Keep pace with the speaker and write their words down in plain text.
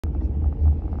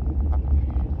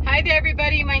Hi there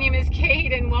everybody, my name is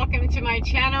Kate and welcome to my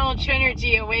channel,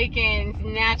 Trinergy Awakens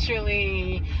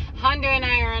Naturally. Hondo and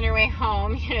I are on our way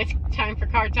home. It's time for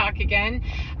car talk again.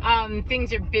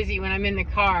 Things are busy when I'm in the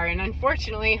car, and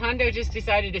unfortunately Hondo just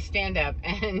decided to stand up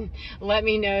and let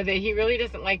me know that he really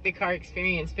doesn't like the car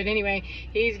experience. But anyway,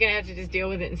 he's gonna have to just deal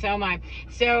with it, and so am I.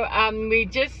 So we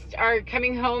just are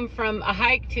coming home from a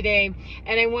hike today,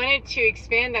 and I wanted to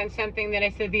expand on something that I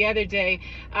said the other day,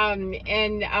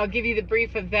 and I'll give you the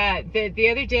brief of that. The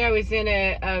other day I was in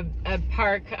a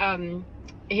park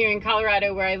here in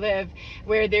Colorado where I live,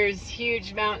 where there's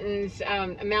huge mountains,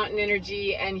 mountain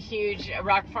energy and huge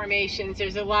rock formations.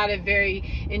 There's a lot of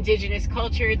very indigenous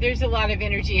culture. There's a lot of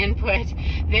energy input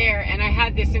there, and I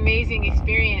had this amazing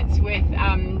experience with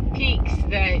peaks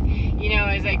that, you know,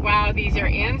 I was like, wow, these are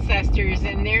ancestors,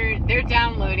 and they're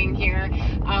downloading here,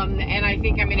 and I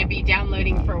think I'm going to be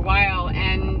downloading for a while,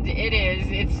 and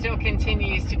it still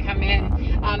continues to come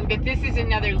in, but this is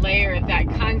another layer of that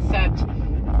concept,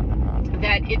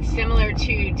 that it's similar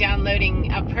to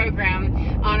downloading a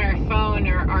program on our phone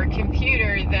or our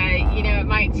computer that, you know, it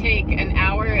might take an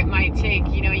hour, it might take,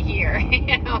 you know, a year.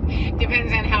 You know,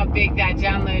 depends on how big that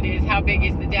download is, how big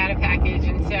is the data package.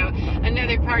 And so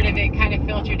another part of it kind of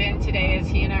filtered in today as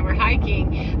he and I were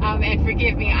hiking. And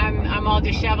forgive me, I'm all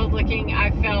disheveled looking. I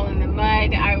fell in the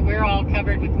mud. We're all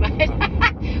covered with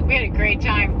mud. We had a great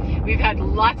time. We've had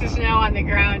lots of snow on the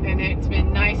ground, and it's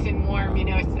been nice and warm. You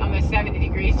know, it's almost 70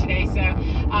 degrees today, so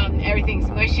everything's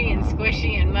mushy and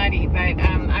squishy and muddy, but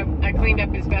I cleaned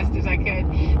up as best as I could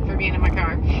for being in my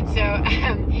car. So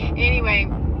anyway,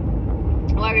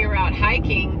 while we were out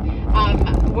hiking,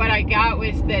 what I got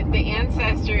was that the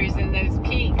ancestors and those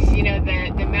peaks, you know,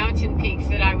 the mountain peaks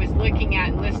that I was looking at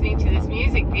and listening to this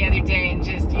music the other day, and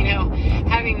just, you know,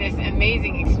 having this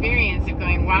amazing experience of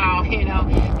going, wow, you know,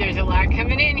 there's a lot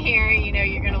coming in here, you know,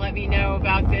 you're going to let me know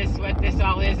about this, what this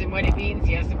all is and what it means.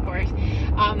 Yes, of course.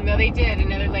 Well, they did.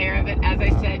 Another layer of it, as I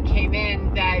said, came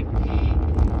in, that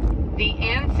the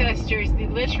ancestors, the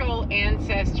literal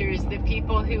ancestors, the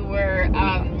people who were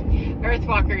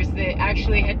earthwalkers that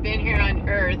actually had been here on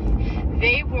Earth,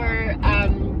 they were,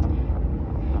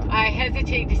 I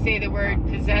hesitate to say the word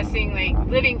possessing, like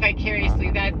living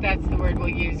vicariously, that's the word we'll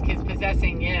use, because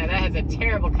possessing, yeah, that has a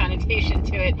terrible connotation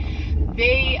to it.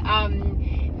 They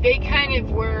kind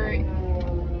of were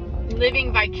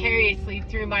living vicariously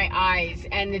through my eyes,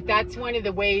 and that's one of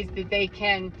the ways that they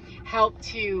can help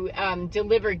to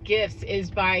deliver gifts, is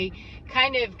by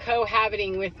kind of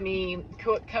cohabitating with me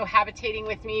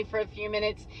for a few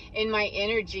minutes in my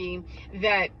energy,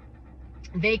 that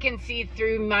they can see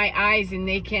through my eyes and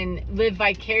they can live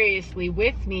vicariously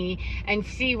with me and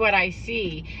see what I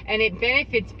see. And it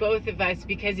benefits both of us,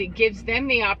 because it gives them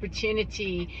the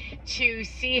opportunity to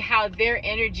see how their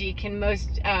energy can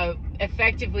most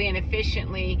effectively and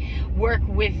efficiently work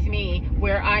with me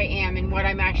where I am and what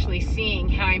I'm actually seeing,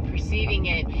 how I'm perceiving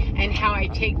it, and how I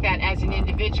take that as an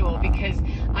individual, because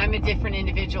I'm a different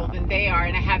individual than they are,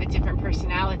 and I have a different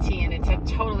personality, and it's a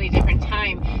totally different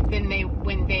time than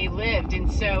when they lived.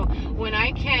 And so when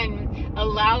I can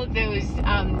allow those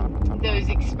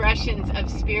expressions of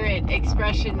spirit,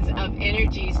 expressions of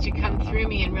energies to come through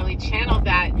me and really channel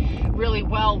that really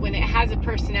well, when it has a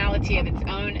personality of its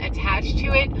own attached to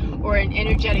it, or an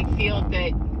energetic field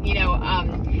that, you know,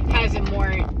 has a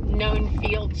more known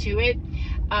field to it,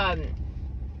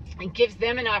 it gives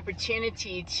them an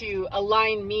opportunity to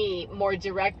align me more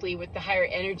directly with the higher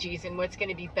energies and what's going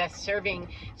to be best serving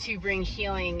to bring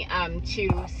healing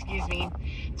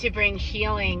to bring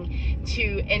healing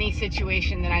to any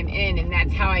situation that I'm in. And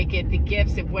that's how I get the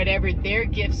gifts of whatever their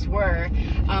gifts were.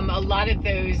 A lot of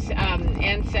those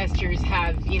ancestors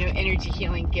have, you know, energy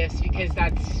healing gifts, because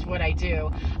that's what I do,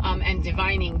 and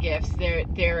divining gifts.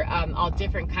 They're all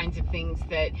different kinds of things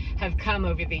that have come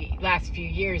over the last few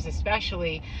years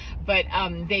especially, but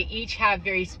they each have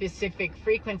very specific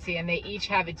frequency, and they each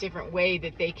have a different way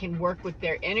that they can work with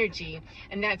their energy.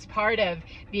 And that's part of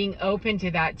being open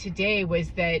to that today, was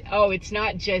that, oh, it's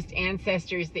not just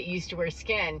ancestors that used to wear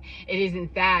skin. It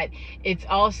isn't that. It's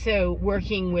also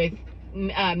working with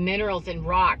minerals and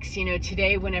rocks. You know,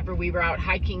 today whenever we were out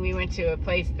hiking, we went to a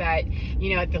place that,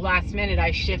 you know, at the last minute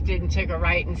I shifted and took a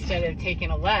right instead of taking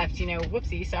a left, you know,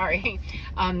 whoopsie, sorry,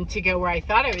 to go where I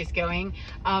thought I was going,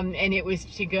 and it was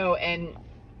to go and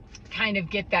kind of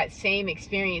get that same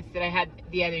experience that I had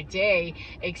the other day,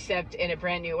 except in a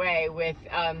brand new way with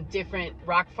different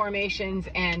rock formations.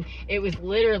 And it was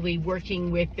literally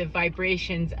working with the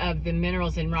vibrations of the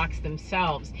minerals and rocks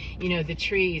themselves, you know, the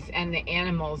trees and the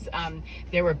animals.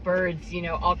 There were birds, you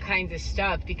know, all kinds of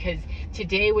stuff, because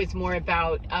today was more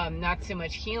about not so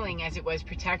much healing as it was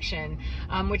protection,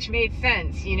 which made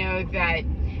sense, you know, that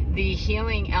the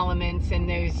healing elements and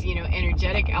those, you know,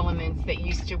 energetic elements that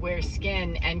used to wear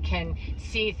skin and can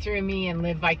see through me and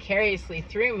live vicariously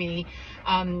through me,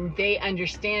 they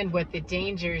understand what the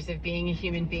dangers of being a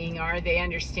human being are. They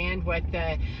understand what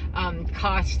the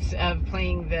costs of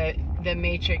playing the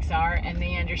matrix are, and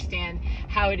they understand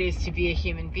how it is to be a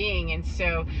human being. And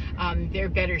so they're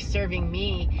better serving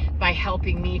me by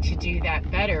helping me to do that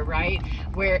better, right?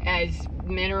 Whereas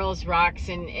minerals, rocks,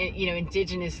 and you know,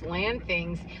 indigenous land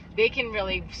things, they can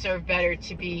really serve better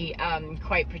to be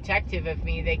quite protective of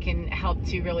me. They can help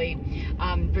to really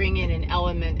bring in an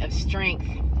element of strength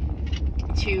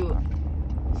to,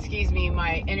 excuse me,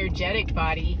 my energetic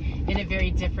body in a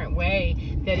very different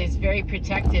way that is very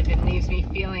protective and leaves me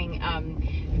feeling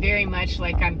very much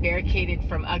like I'm barricaded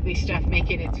from ugly stuff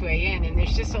making its way in. And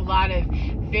there's just a lot of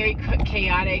very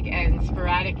chaotic and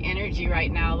sporadic energy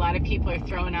right now. A lot of people are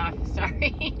throwing off,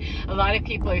 sorry, a lot of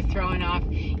people are throwing off,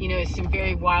 you know, some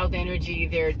very wild energy.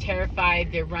 They're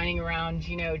terrified, they're running around,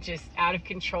 you know, just out of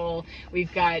control.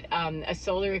 We've got a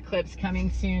solar eclipse coming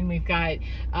soon, we've got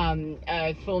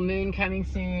a full moon coming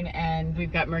soon, and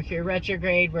we've got Mercury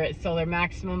retrograde. We're at solar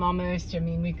maximum almost. I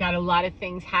mean, we've got a lot of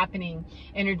things happening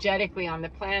energetically on the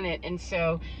planet. And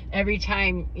so every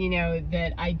time, you know,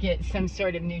 that I get some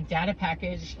sort of new data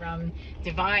package from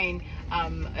divine,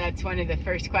 that's one of the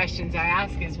first questions I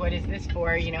ask is, what is this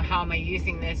for? You know, how am I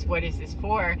using this? What is this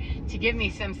for? To give me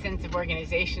some sense of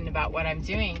organization about what I'm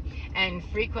doing. And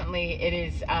frequently it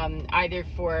is either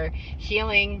for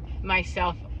healing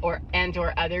myself or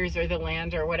others or the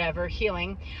land or whatever,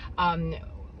 healing,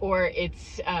 or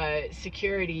it's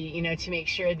security, you know, to make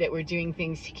sure that we're doing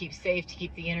things to keep safe, to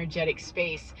keep the energetic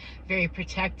space very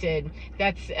protected.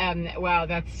 That's, wow,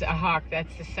 that's a hawk.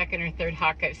 That's the second or third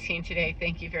hawk I've seen today.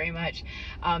 Thank you very much.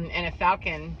 And a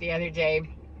falcon the other day.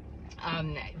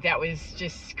 That was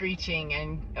just screeching,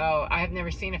 and oh, I have never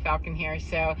seen a falcon here.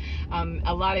 So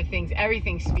a lot of things,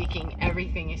 everything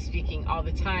is speaking all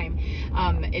the time.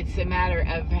 It's a matter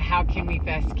of how can we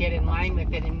best get in line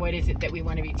with it, and what is it that we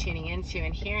want to be tuning into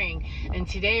and hearing. And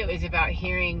today it was about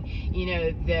hearing, you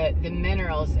know, the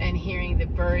minerals, and hearing the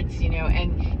birds, you know,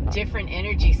 and different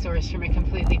energy source from a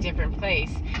completely different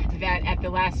place, that at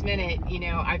the last minute, you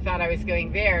know, I thought I was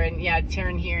going there, and yeah,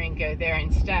 turn here and go there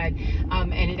instead.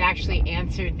 And it actually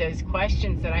answered those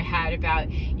questions that I had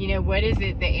about, you know, what is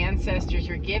it the ancestors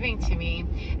were giving to me.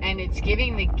 And it's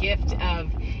giving the gift of,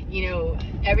 you know,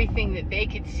 everything that they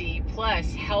could see,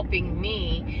 plus helping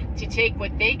me to take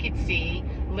what they could see,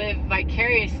 live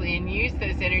vicariously, and use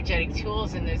those energetic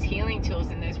tools and those healing tools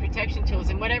and those protection tools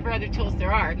and whatever other tools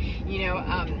there are, you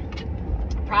know,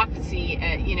 prophecy,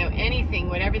 you know, anything,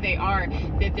 whatever they are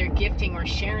that they're gifting or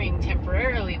sharing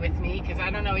temporarily with me, because I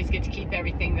don't always get to keep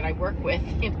everything that I work with,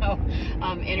 you know,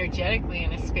 energetically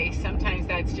in a space. Sometimes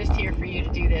that's just here for you to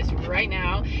do this right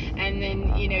now, and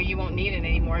then, you know, you won't need it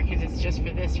anymore because it's just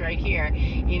for this right here,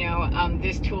 you know,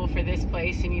 this tool for this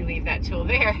place, and you leave that tool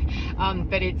there.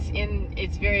 But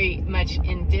it's very much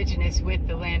indigenous with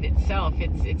the land itself.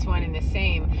 It's one and the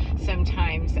same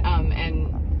sometimes,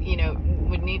 and you know,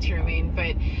 would need to remain.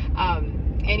 But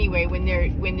anyway, when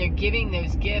they're giving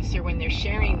those gifts, or when they're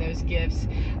sharing those gifts,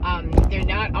 they're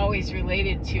not always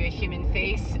related to a human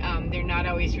face. They're not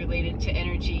always related to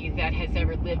energy that has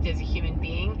ever lived as a human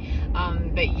being,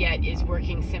 but yet is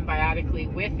working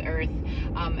symbiotically with Earth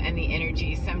and the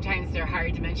energies. Sometimes they're higher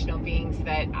dimensional beings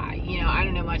that you know, I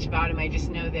don't know much about them. I just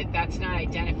know that that's not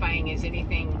identifying as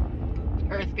anything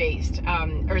earth-based,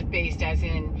 earth-based as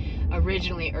in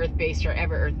originally earth-based or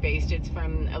ever earth-based. It's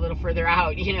from a little further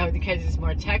out, you know, because it's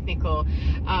more technical.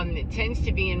 It tends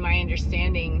to be, in my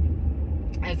understanding,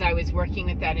 as I was working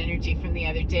with that energy from the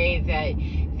other day,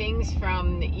 that things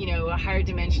from, you know, higher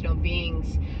dimensional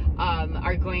beings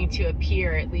are going to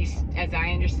appear, at least as I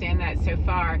understand that so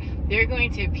far, they're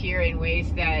going to appear in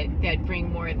ways that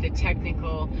bring more of the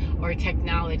technical or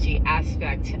technology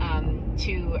aspect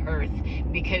to Earth,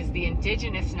 because the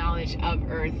indigenous knowledge of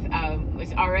Earth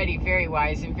was already very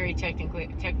wise and very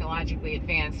technologically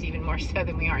advanced, even more so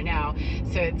than we are now.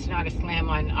 So it's not a slam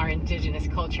on our indigenous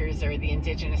cultures or the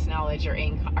indigenous knowledge or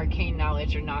arcane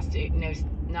knowledge or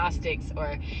Gnostics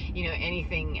or, you know,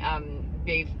 anything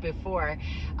before.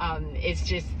 It's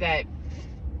just that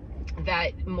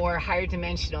that more higher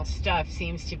dimensional stuff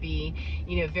seems to be,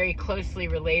 very closely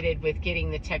related with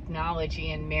getting the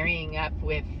technology and marrying up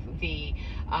with the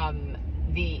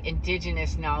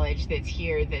indigenous knowledge that's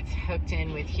here, that's hooked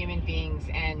in with human beings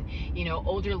and,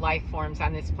 older life forms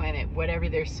on this planet, whatever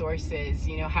their source is,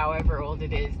 however old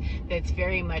it is, that's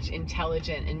very much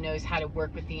intelligent and knows how to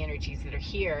work with the energies that are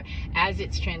here as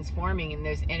it's transforming, and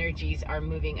those energies are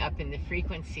moving up in the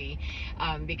frequency,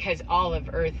 because all of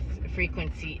Earth's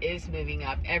frequency is moving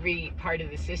up. Every part of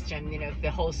the system, if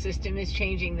the whole system is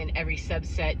changing, then every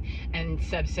subset and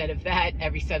subset of that,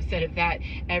 every subset of that,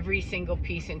 every single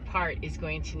piece and part is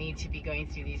going to need to be going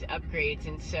through these upgrades.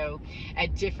 And so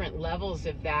at different levels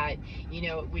of that,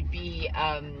 it would be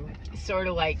sort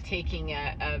of like taking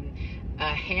a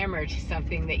hammer to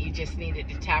something that you just needed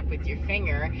to tap with your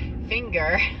finger.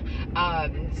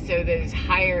 So those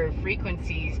higher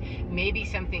frequencies may be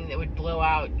something that would blow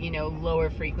out,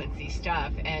 lower frequency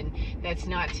stuff. And that's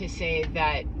not to say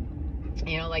that,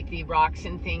 like the rocks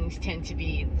and things tend to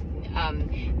be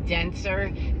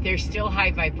denser. They're still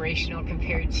high vibrational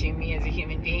compared to me as a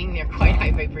human being. They're quite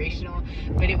high vibrational,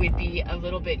 but it would be a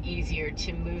little bit easier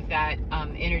to move that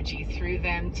energy through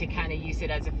them, to kind of use it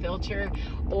as a filter,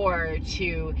 or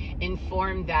to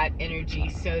inform that energy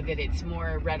so that it's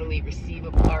more readily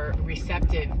receivable or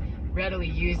receptive, readily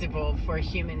usable for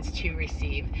humans to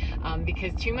receive,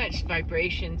 because too much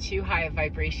vibration, too high a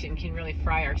vibration, can really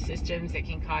fry our systems. It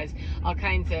can cause all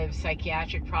kinds of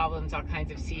psychiatric problems, all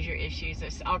kinds of seizure issues,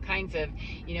 all kinds of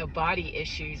body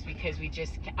issues, because we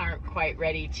just aren't quite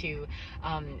ready to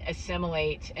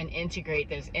assimilate and integrate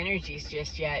those energies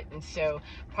just yet. And so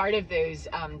part of those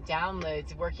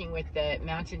downloads, working with the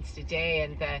mountains today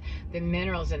and the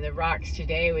minerals and the rocks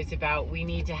today, was about, we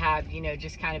need to have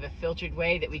just kind of a filtered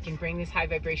way that we can bring this high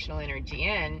vibrational energy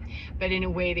in, but in a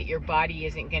way that your body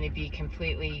isn't going to be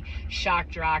completely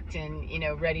shocked, rocked, and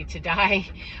ready to die,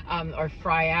 or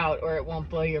fry out, or it won't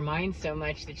blow your mind so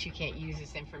much that you can't use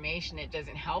this information. It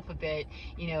doesn't help a bit,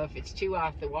 if it's too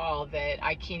off the wall that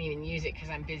I can't even use it because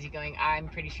I'm busy going, I'm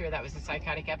pretty sure that was a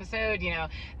psychotic episode,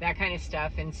 that kind of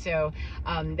stuff. And so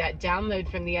that download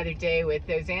from the other day with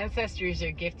those ancestors are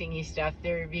gifting you stuff,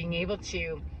 they're being able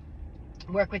to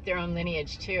work with their own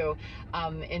lineage too,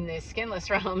 in the skinless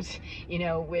realms,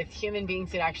 with human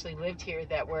beings that actually lived here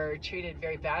that were treated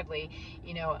very badly,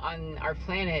 on our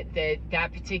planet,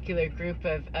 that particular group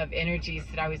of energies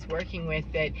that I was working with,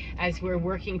 that as we're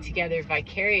working together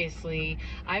vicariously,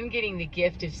 I'm getting the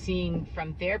gift of seeing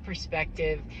from their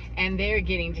perspective, and they're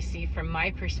getting to see from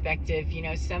my perspective.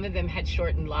 Some of them had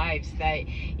shortened lives that,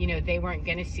 they weren't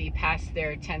going to see past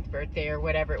their 10th birthday or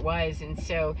whatever it was. And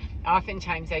so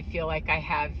oftentimes I feel like I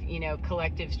have,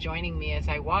 collectives joining me as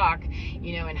I walk,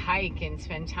 and hike and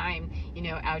spend time,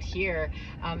 out here,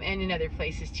 and in other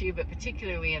places too, but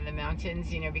particularly in the mountains,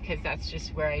 because that's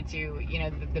just where I do,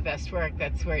 the best work.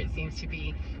 That's where it seems to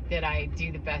be that I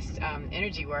do the best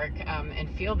energy work, and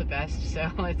feel the best.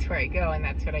 So that's where I go, and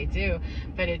that's what I do.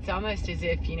 But it's almost as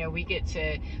if, we get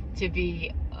to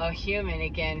be a human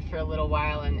again for a little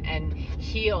while, and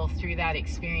heal through that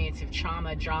experience of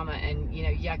trauma, drama, and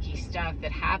yucky stuff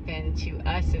that happened to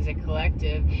us as a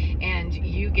collective. And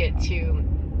you get to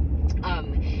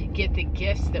get the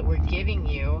gifts that we're giving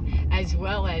you, as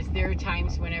well as there are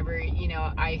times whenever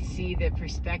I see the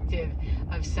perspective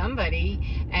of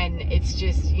somebody, and it's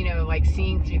just like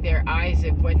seeing through their eyes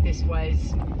of what this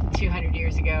was 200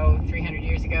 years ago, 300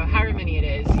 years ago, however many it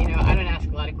is. I don't ask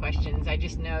a lot of questions. I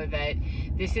just know that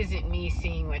this isn't me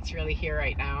seeing what's really here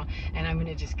right now, and I'm going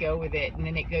to just go with it. And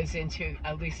then it goes into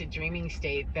a lucid dreaming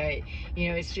state that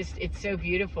it's so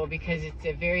beautiful, because it's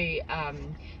a very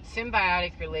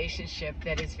symbiotic relationship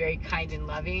that is very kind and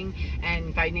loving.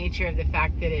 And by nature of the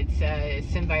fact that it's a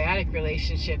symbiotic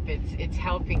relationship, it's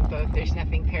helping both. There's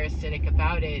nothing parasitic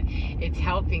about it. It's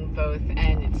helping both,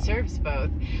 and it serves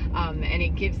both, and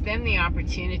it gives them the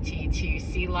opportunity to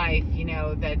see life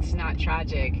that's not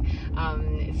tragic,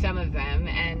 some of them,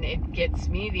 and it gets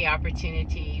me the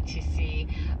opportunity to see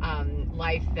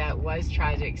life that was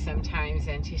tragic sometimes,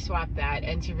 and to swap that,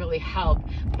 and to really help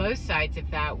both sides of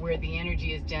that, where the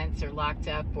energy is dense or locked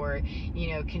up or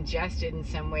congested in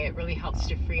some way. It really helps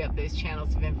to free up those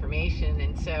channels of information.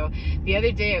 And so the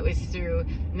other day it was through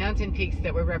mountain peaks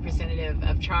that were representative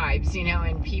of tribes,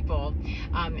 and people,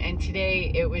 and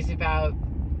today it was about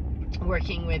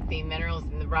working with the minerals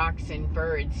and the rocks and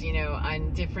birds,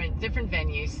 on different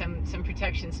venues. Some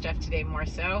protection stuff today more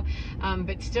so,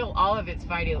 but still all of it's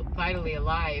vitally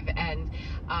alive. And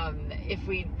if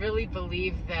we really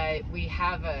believe that we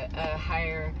have a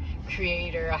higher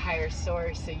creator, a higher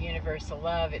source, a universal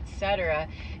love, etc.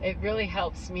 It really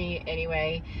helps me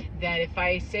anyway, that if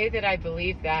I say that I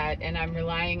believe that, and I'm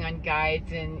relying on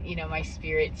guides and, you know, my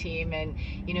spirit team and,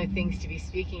 you know, things to be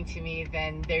speaking to me,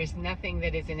 then there's nothing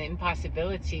that is an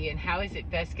impossibility. And how is it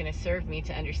best going to serve me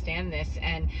to understand this?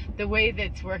 And the way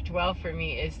that's worked well for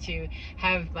me is to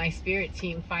have my spirit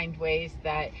team find ways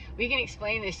that we can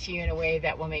explain this to you in a way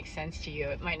that will make sense to you.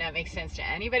 It might not make sense to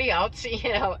anybody else,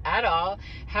 you know, at all.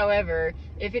 However,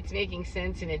 if it's making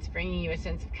sense and it's bringing you a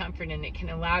sense of comfort and it can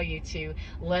allow you to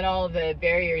let all the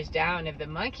barriers down of the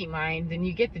monkey mind, then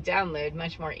you get the download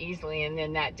much more easily. And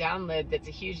then that download, that's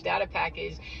a huge data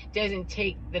package, doesn't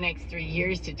take the next 3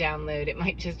 years to download. It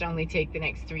might just only take the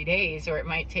next 3 days, or it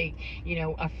might take, you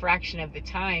know, a fraction of the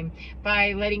time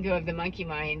by letting go of the monkey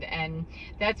mind. And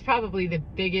that's probably the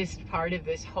biggest part of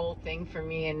this whole thing for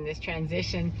me in this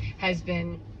transition, has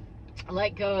been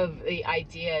let go of the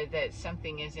idea that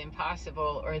something is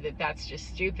impossible or that that's just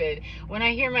stupid. When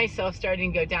I hear myself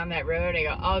starting to go down that road, I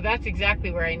go, oh, that's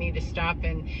exactly where I need to stop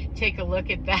and take a look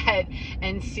at that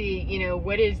and see, you know,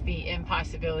 what is the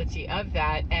impossibility of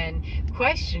that, and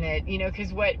question it, you know,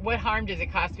 because what harm does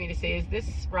it cost me to say, is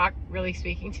this rock really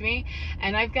speaking to me?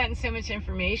 And I've gotten so much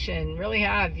information, really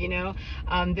have, you know,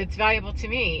 that's valuable to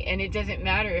me, and it doesn't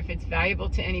matter if it's valuable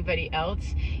to anybody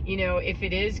else. You know, if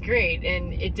it is, great,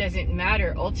 and it doesn't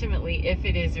matter ultimately if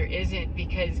it is or isn't,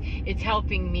 because it's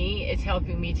helping me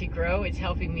to grow, it's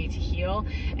helping me to heal,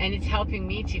 and it's helping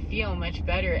me to feel much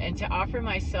better and to offer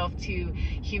myself to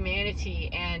humanity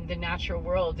and the natural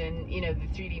world and, you know, the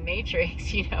 3D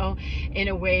matrix, you know, in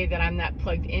a way that I'm not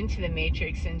plugged into the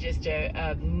matrix and just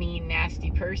a mean,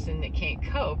 nasty person that can't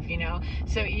cope, you know.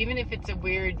 So even if it's a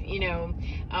weird, you know,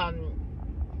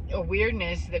 a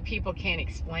weirdness that people can't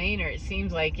explain, or it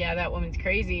seems like, yeah, that woman's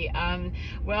crazy,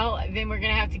 well, then we're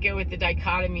gonna have to go with the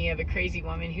dichotomy of a crazy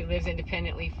woman who lives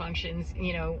independently, functions,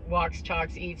 you know, walks,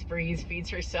 talks, eats, breathes, feeds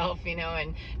herself, you know,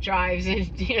 and drives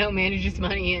and, you know, manages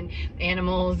money and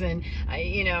animals, and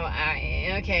you know,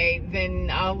 okay, then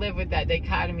I'll live with that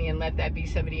dichotomy and let that be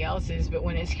somebody else's. But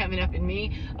when it's coming up in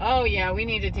me, oh yeah, we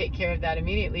need to take care of that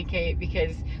immediately, Kate,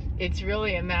 because it's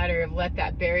really a matter of let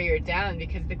that barrier down,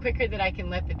 because the quicker that I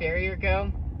can let the barrier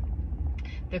go,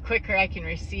 the quicker I can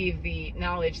receive the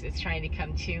knowledge that's trying to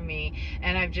come to me.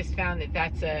 And I've just found that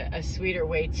that's a sweeter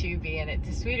way to be, and it's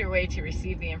a sweeter way to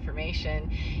receive the information,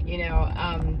 you know,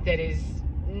 that is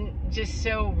just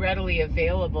so readily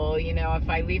available. You know, if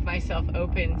I leave myself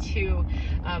open to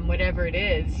whatever it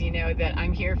is, you know, that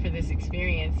I'm here for this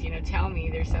experience, you know, tell me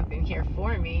there's something here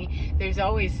for me. There's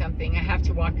always something. I have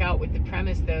to walk out with the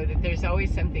premise, though, that there's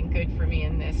always something good for me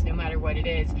in this, no matter what it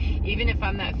is. Even if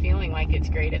I'm not feeling like it's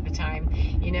great at the time,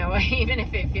 you know, even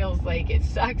if it feels like it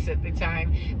sucks at the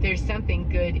time, there's something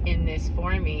good in this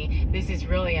for me. This is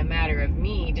really a matter of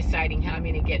me deciding how I'm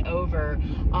going to get over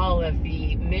all of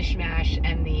the mishmash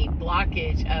and the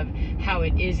blockage of how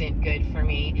it isn't good for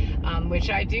me,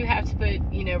 which I do have to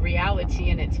put, you know, reality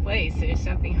in its place. If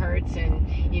something hurts and,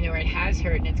 you know, or it has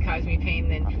hurt and it's caused me pain,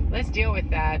 then let's deal with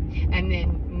that and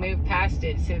then move past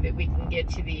it so that we can get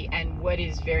to the and what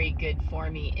is very good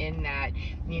for me in that,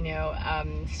 you know,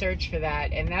 search for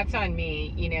that. And that's on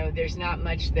me. You know, there's not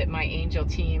much that my angel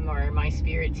team or my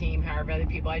spirit team, however other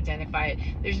people identify it,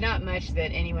 there's not much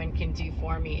that anyone can do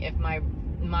for me if my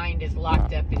mind is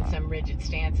locked up in some rigid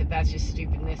stance. If that's just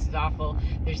stupid and this is awful,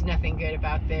 there's nothing good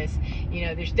about this. You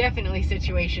know, there's definitely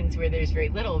situations where there's very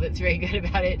little that's very good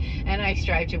about it, and I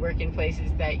strive to work in places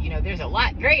that, you know, there's a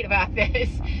lot great about this.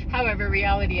 However,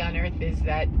 reality on earth is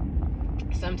that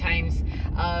sometimes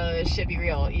should be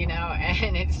real, you know,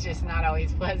 and it's just not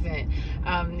always pleasant,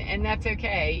 and that's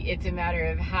okay. It's a matter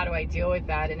of how do I deal with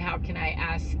that, and how can I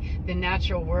ask the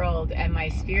natural world and my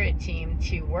spirit team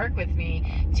to work with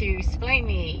me, to explain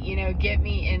me, you know, get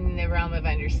me in the realm of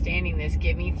understanding this,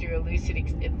 get me through a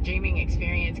lucid dreaming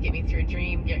experience, get me through a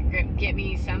dream, get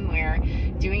me somewhere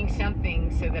doing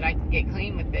something so that I can get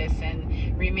clean with this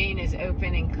and remain as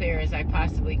open and clear as I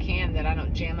possibly can, that I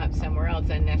don't jam up somewhere else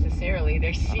unnecessarily.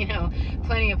 There's, you know,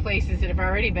 plenty of places that have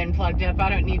already been plugged up. I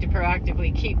don't need to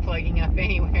proactively keep plugging up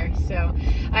anywhere. So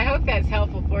I hope that's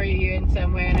helpful for you in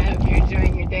some way, and I hope you're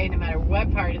enjoying your day no matter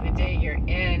what part of the day you're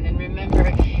in. And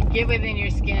remember, get within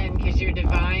your skin, because you're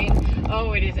divine.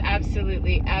 Oh, it is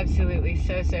absolutely, absolutely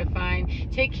so fine.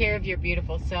 Take care of your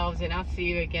beautiful selves, and I'll see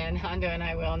you again, Hondo and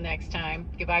I will, next time.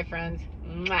 Goodbye, friends.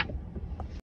 Mwah.